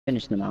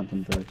Finish the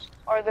mountain first.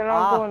 Or they're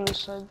not going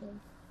this side then.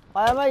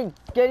 Why am I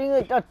getting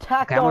like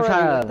attacked Okay, I'm gonna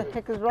already? try What the to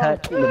heck is wrong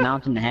cut with you? the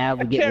mountain in half.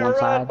 We I get can't one run.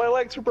 side. My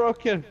legs are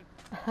broken.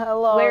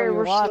 Hello, Larry,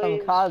 we're everyone. I'm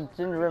slaves. called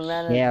Gingerbread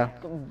Man. Yeah.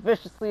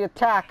 Viciously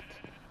attacked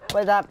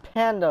by that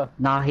panda.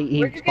 Nah, he's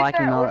Where'd you get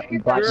spiking that? the Where'd you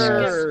get black that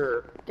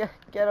mirror. skin?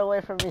 Get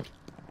away from me.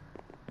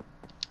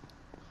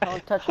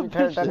 Don't touch me,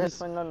 Turd. That hits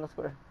my nut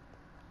square.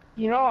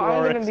 You know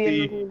I'm gonna be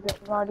RXD. in the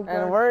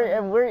bodyguard.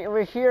 And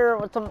we're here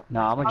with some No,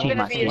 I'm gonna I'm change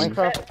gonna my be his skin.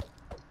 Minecraft. pet,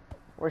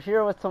 We're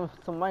here with some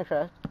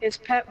Minecraft. his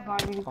pet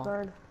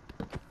bodyguard.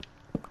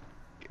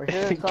 We're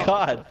here with some,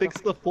 God,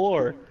 fix the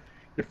floor.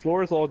 Your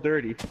floor is all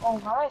dirty. Oh,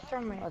 how I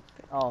throw my...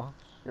 Oh,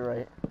 you're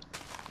right.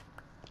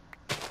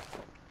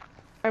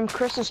 I'm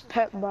Chris's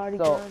pet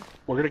bodyguard.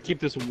 We're gonna keep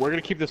this. We're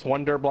gonna keep this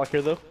one dirt block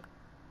here, though.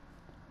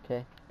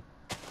 Okay.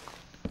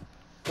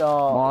 So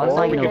Well, it's we're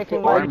like gonna be no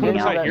making farming my Put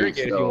this out right here, here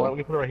gingerbread. again if you want. We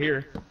can put it right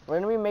here. We're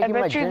gonna be making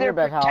my bet you they're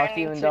gingerbread house,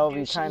 pretending even to though do we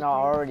kind something. of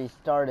already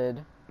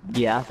started.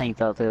 Yeah, I think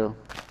so too.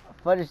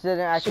 Footage didn't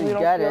actually we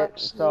don't get feel it, like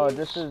so slaves.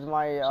 this is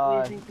my So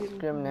we think we don't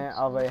scrimmage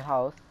feel of like a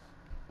house.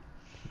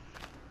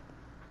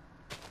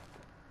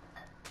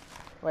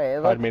 Wait, it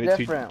I'd looks made it too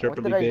different. What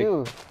did terribly I big.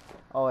 do?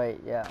 Oh wait,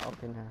 yeah,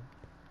 okay now.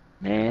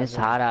 Man, it's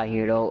hot out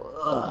here though.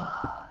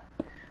 Ugh.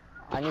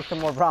 I need some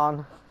more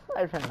brown.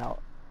 I ran out.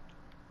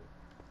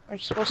 Are you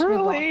supposed to be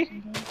Really?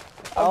 blocking?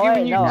 Oh giving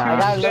wait, you no, Nah, I I'm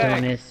gotta just look.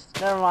 doing this.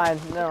 Never mind,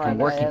 I'm I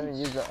working. haven't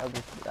used the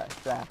other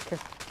snack.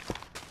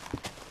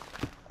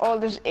 Oh,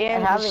 there's I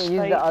and haven't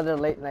used the other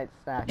late night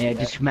snack. Yeah, yet.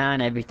 just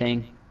mount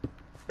everything.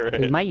 We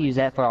Right. might use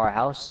that for our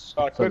house.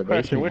 So Quick the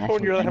question: basement Which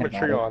one do you actually rather have a kinda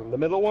tree better. on? The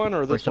middle one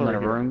or For this some one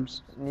of right the here?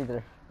 rooms.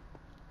 Neither.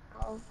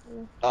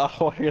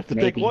 Oh, you have to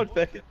pick Maybe. one.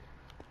 Pick.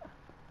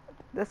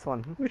 This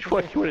one. Which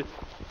one you want?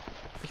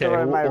 This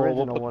is my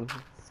original one.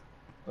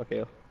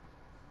 Okay.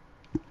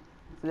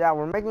 So yeah,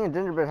 we're making a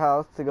gingerbread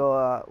house to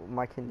go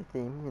my candy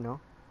theme, you know.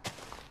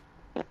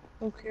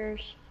 Who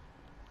cares?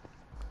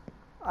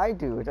 I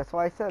do, that's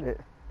why I said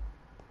it.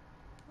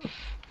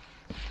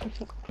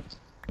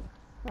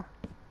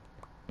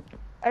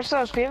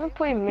 Actually, we haven't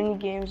played mini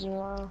games in a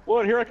while.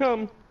 What? Here I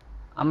come.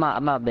 I'm not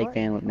a big What?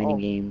 fan with mini Oh.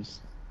 games.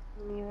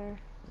 Neither.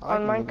 I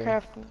On like mini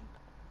games. Minecraft.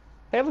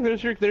 Hey,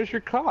 look, there's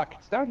your cock.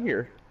 It's down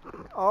here.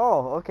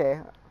 Oh, okay.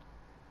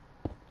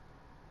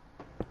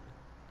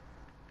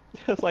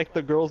 It's like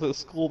the girls at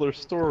school. Their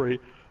story.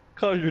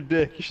 Call your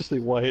dick. You should say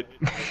white.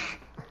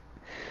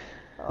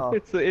 Oh,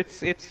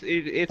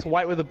 It's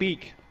white with a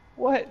beak.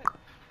 What?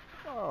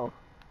 oh.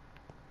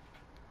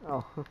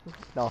 Oh,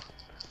 no.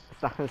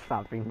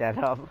 Stop bringing that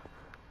up.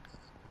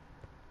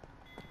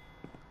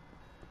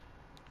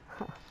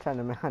 I'm trying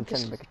to make a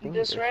thing.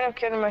 This random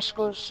kid in my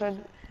school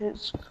said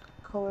his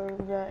color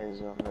of that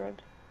is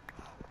red.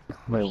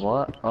 Wait,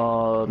 what?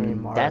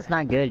 Mark. That's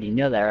not good. You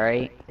know that,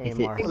 right? Hey, If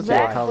it- Mark. it's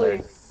that Exactly. color.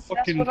 That's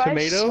Fucking what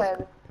tomato? I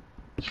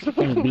said.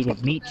 Thing beat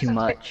his meat too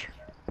much.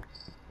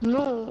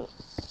 No.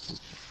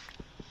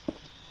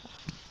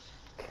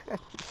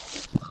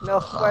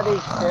 Nobody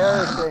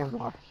cares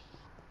anymore.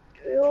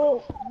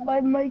 Ew, my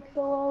mic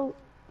fell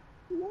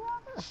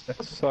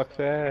That sucks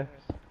ass.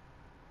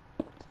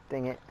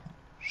 Dang it. out.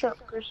 Shut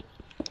up, Chris.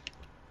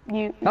 Oh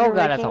You're god, that's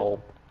a making-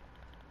 hole.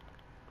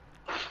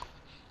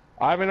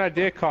 I have an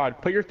idea, Cod.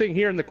 Put your thing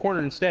here in the corner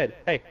instead.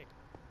 Hey.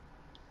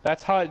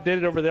 That's how it did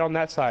it over there on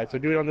that side, so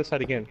do it on this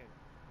side again.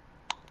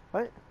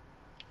 What?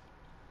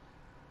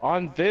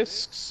 On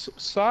this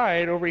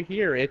side over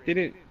here, it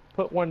didn't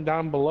put one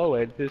down below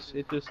it. It just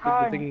did the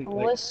God, thing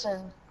like,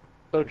 listen.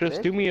 so just This?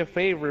 do me a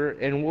favor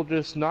and we'll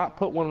just not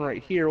put one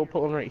right here, we'll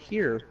put one right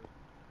here.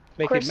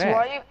 Make Chris, it match.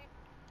 why you...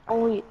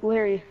 Oh wait,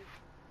 Larry.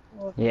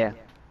 Yeah.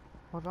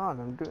 Hold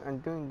on, I'm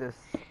doing this.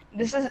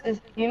 This is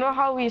you know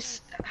how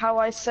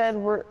I said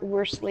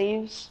we're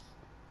slaves?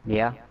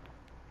 Yeah.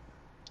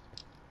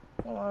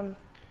 Hold on.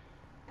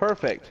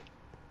 Perfect.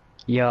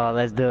 Yo,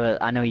 let's do it.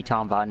 I know what you're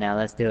talking about now.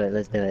 Let's do it.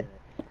 Let's do it.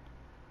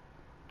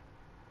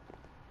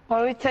 Why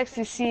don't we text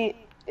to see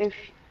if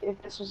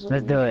this was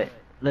Let's do it.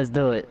 Let's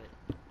do it.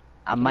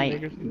 I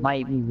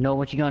might know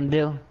what you're gonna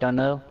do. Don't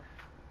know.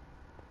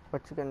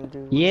 What you gonna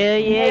do? Yeah,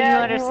 Yeah, you know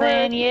what you I'm were.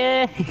 saying?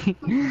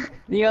 Yeah.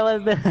 Yo,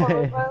 let's do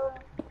it.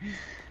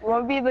 You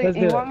want me Let's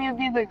do you it. want me to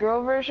be the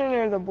girl version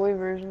or the boy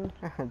version?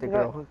 The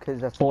girl, because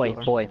that's Boy,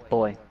 the boy,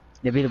 boy.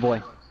 They'll be the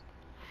boy.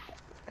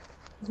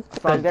 So I'm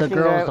Because the guessing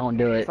girls you're- don't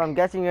do it. So I'm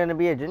guessing you're gonna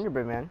be a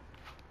gingerbread man,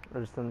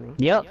 or something.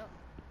 Yep.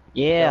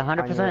 Yeah, Yep, I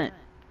knew 100%.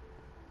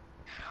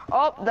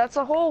 Oh, that's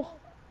a hole.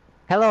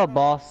 Hello,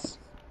 boss.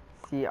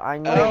 See, I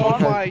knew. Oh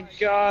because- my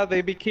god,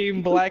 they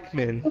became black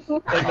men.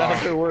 And now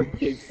they're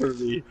working for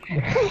me. They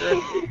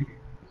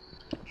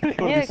want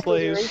to Yeah, be 'cause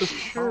slaves. race-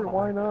 Sure,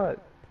 why not?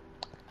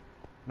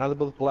 Now they're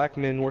both black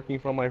men working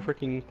for my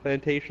freaking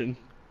plantation.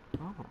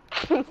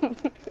 Oh.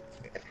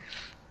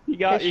 You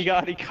got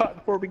any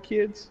cotton for me,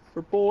 kids?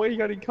 For boy, you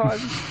got any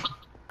cotton?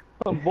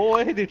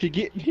 Boy, did you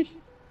get me?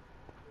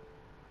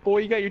 Boy,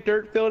 you got your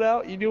dirt filled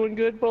out? You doing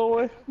good,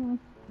 boy?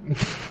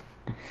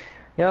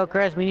 Yo,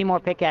 Chris, we need more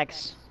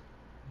pickaxe.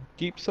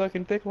 Keep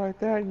sucking dick like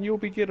that and you'll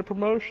be get a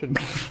promotion.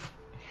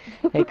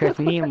 Hey, Chris,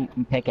 we need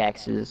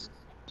pickaxes.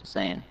 Just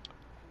saying.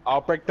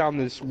 I'll break down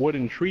this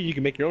wooden tree. You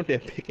can make your own damn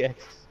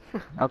pickaxe.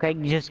 Okay,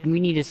 we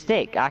need a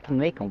stick. I can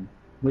make them.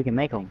 We can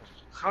make them.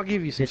 I'll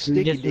give you some We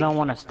sticky just don't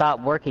want to stop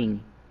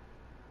working.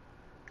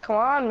 Come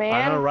on, man.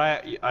 I know,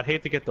 right? I'd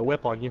hate to get the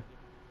whip on you.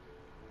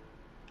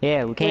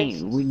 Yeah, we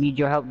can't. We need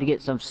your help to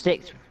get some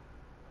sticks.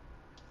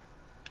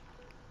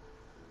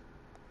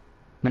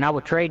 Man, I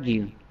would trade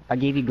you. I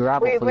gave you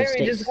gravel Wait, for the Larry,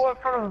 sticks. just go in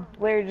front of him.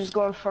 Larry, just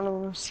go in front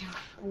of him. See how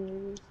funny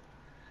it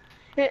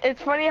is.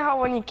 It's funny how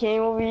when he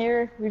came over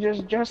here, we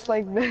just dressed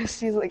like this.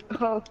 He's like,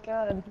 oh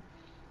god.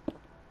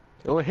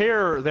 Well,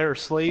 here, there,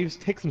 slaves.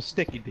 Take some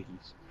sticky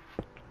dickies.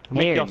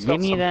 Make Here, yourself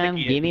give me some them.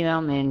 sticky Give me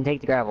them, and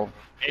take the gravel.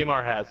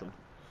 Amar has them.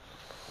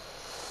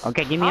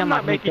 Okay, give me I'm them.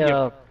 not making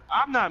you.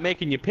 I'm not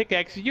making you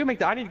pickaxes. You make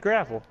the. I need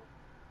gravel.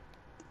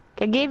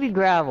 I gave you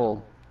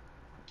gravel.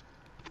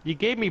 You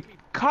gave me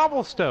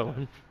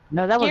cobblestone.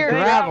 No, that was Here,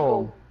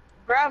 gravel.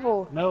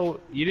 Gravel. No,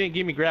 you didn't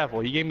give me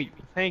gravel. You gave me.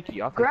 Thank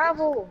you. I'll take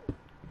Gravel.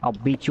 I'll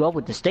beat you up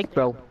with the stick,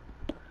 bro.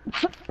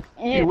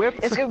 Yeah,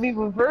 whipped? it's gonna be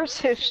reverse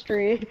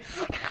history.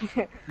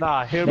 this.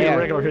 Nah, he'll be There.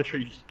 regular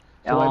history.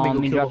 So let me Let go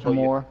me kill drop the some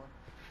hood. more.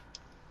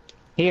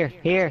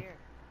 Here.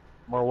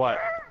 More what?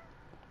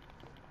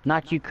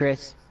 Not you,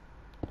 Chris.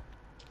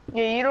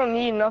 Yeah, you don't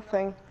need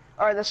nothing.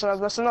 Alright, that's enough,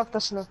 that's enough,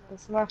 that's enough,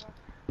 that's enough.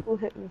 Who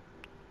hit me?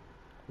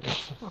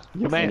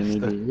 You Let me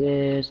master.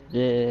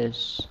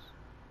 do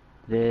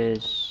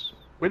this.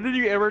 When did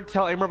you ever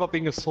tell Amar about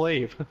being a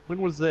slave?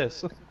 When was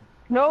this? No,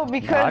 No,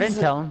 because... I didn't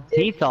tell him.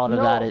 He thought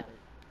about it.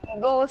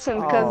 Go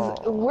listen, because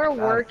Oh, we're that's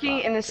working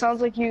fine. and it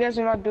sounds like you guys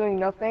are not doing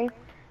nothing.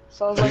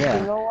 So I was like, Yeah.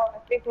 you know what?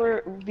 I think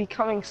we're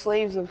becoming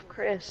slaves of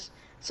Chris.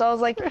 So I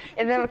was like,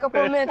 and then a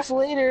couple of minutes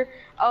later,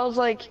 I was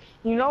like,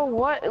 you know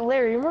what,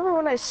 Larry? Remember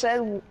when I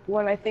said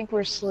when I think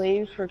we're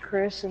slaves for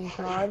Chris and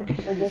Todd,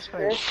 or just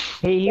Chris?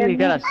 He And was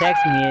gonna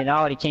text me, and I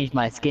already changed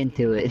my skin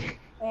to it.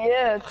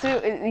 Yeah, too.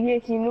 Yeah,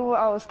 he knew what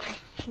I was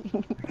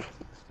thinking.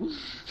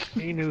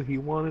 He knew he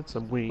wanted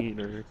some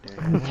wiener.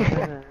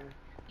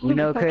 You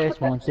know, Chris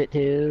wants it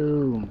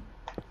too.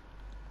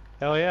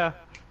 Hell yeah.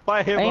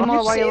 Bye, him. Hey,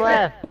 more while you say that?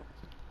 left.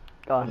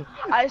 Gone.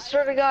 I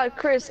swear to God,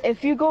 Chris,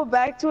 if you go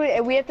back to it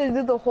and we have to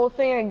do the whole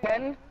thing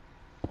again,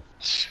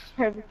 Chris,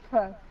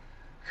 talking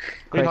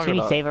can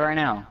you about? save it right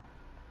now?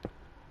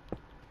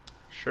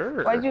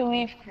 Sure. why'd you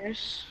leave,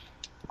 Chris?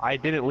 I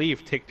didn't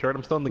leave, Tick Turd.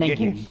 I'm still in the Thank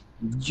game.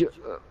 you.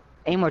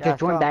 Amor, Yeah, just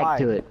join so back am I.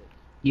 to it.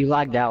 You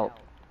lagged out.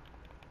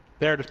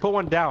 There, just put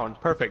one down.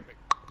 Perfect.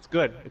 It's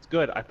good. It's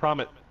good. I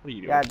promise. What are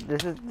you doing? Yeah,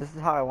 this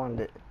is how I wanted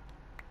it.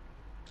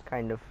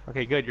 Kind of.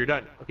 Okay, good. You're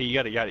done. Okay, you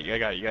got it. You got it. You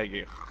got it. You got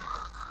it.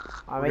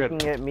 I'm We're good.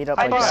 making it meet up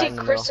I like just that see in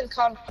the Chris middle.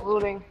 and Con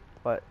floating.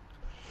 But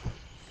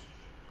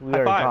we High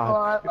are five.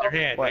 gone. With your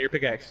hand, What? not your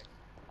pickaxe.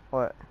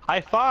 What?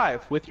 High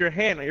five with your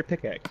hand, not your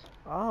pickaxe.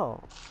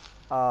 Oh.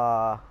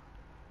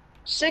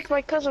 Sick,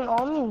 my cousin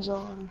Almond's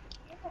on.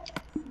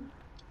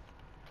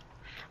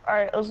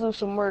 Alright, let's do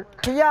some work.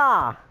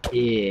 Yeah.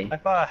 Yeah. High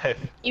five.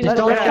 Even Just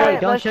though don't we're show-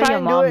 not- don't let's show try your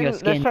and do mom it your in-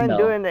 skin, Let's try and do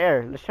though. it in the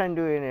air. Let's try and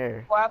do it in the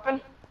air. What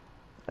happened?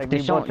 Like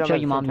Just we both don't jump show at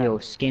your the mom same your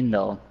time. skin,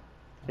 though.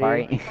 3,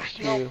 Alright?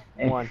 2,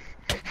 1.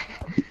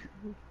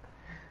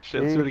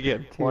 Shit, let's do it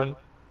again. 2. 1.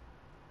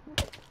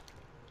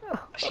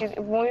 She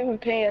won't even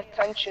pay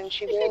attention.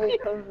 She barely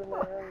comes in the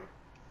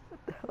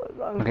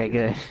room. Okay,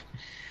 good.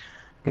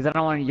 Because I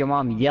don't want your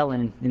mom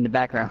yelling in the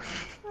background.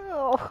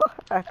 Oh.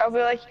 I'll be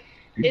like,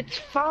 it's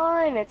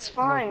fine, it's What's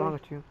wrong fine.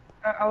 with you?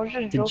 I was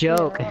just It's a joking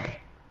joke. around.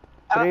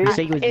 Three, You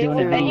said you was doing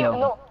a two, video.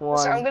 No,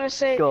 so I'm gonna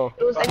say go.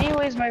 it was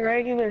anyways my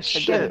regular I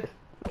shit. did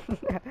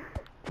it.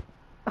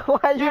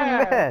 Why'd you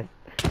Yeah.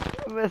 miss?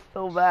 You missed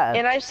so bad.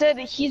 And I said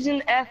he's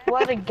an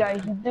athletic guy.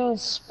 He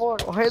does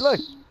sports. Oh, hey, look.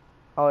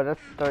 Oh,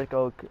 that's dark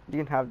oak. You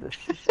can have this.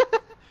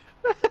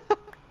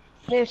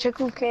 Yeah, check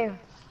who came.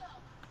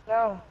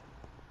 No.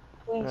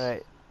 Please.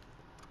 Alright.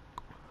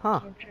 Huh.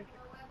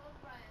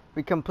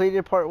 We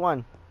completed part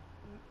 1.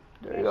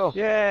 There you go.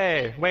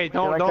 Yay! Wait,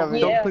 don't like don't that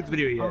don't video? click the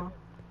video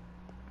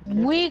yet.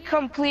 We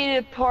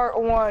completed part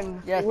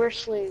 1. Yes. We're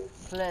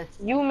slaves. Bless.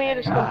 You made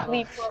us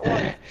complete part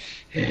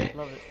 1.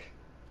 Love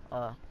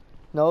it.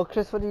 No,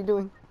 Chris, what are you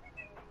doing?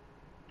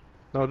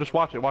 No, just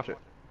watch it. Watch it.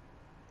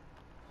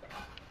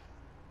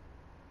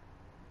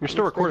 You're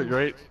still recording,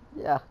 right?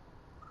 Yeah.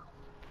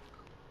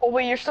 Oh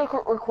wait, you're still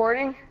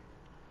recording?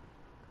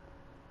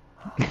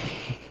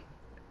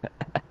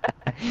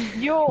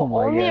 Yo, Oh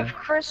my only God. if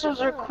Chris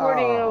was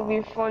recording it would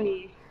be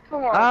funny.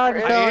 Come on, Ah,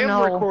 Chris. just I Oh, am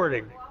no.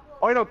 recording.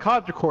 Oh, I know,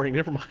 COD's recording.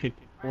 Never mind.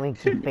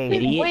 Winky baby.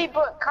 Idiot. Wait,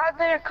 but God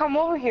better come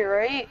over here,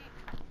 right?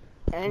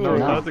 No, Anyway.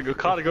 No.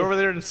 COD, go over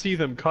there and see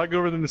them. COD, go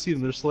over there and see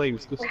them. They're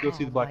slaves. Go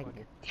see the black one.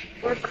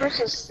 We're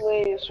Chris's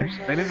slaves or They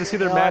something. need to see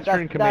their No, master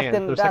that's- in command.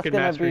 Their that's second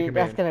gonna master in be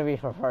that's command. gonna be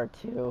for part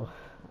 2.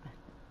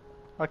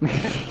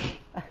 Okay.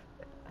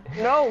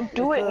 No,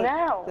 do it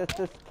now. This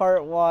is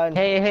part 1.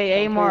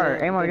 Hey, Amor,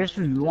 Completed. Amor, just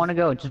want to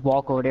go, just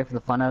walk over there for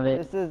the fun of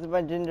it. This is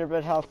my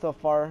gingerbread house so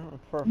far.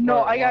 For No,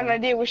 part I got an 1.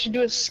 idea. We should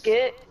do a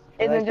skit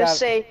and Like then just that.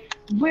 say,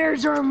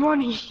 "Where's our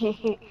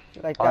money?"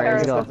 Like Alright, that,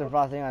 let's with go. the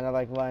frosting on it,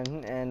 like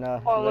 1, and Oh,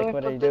 let like me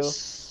what do put you do?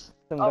 this.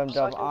 some Oh, gum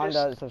so I drop can on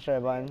just- that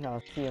subscribe button.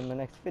 I'll see you in the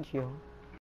next video.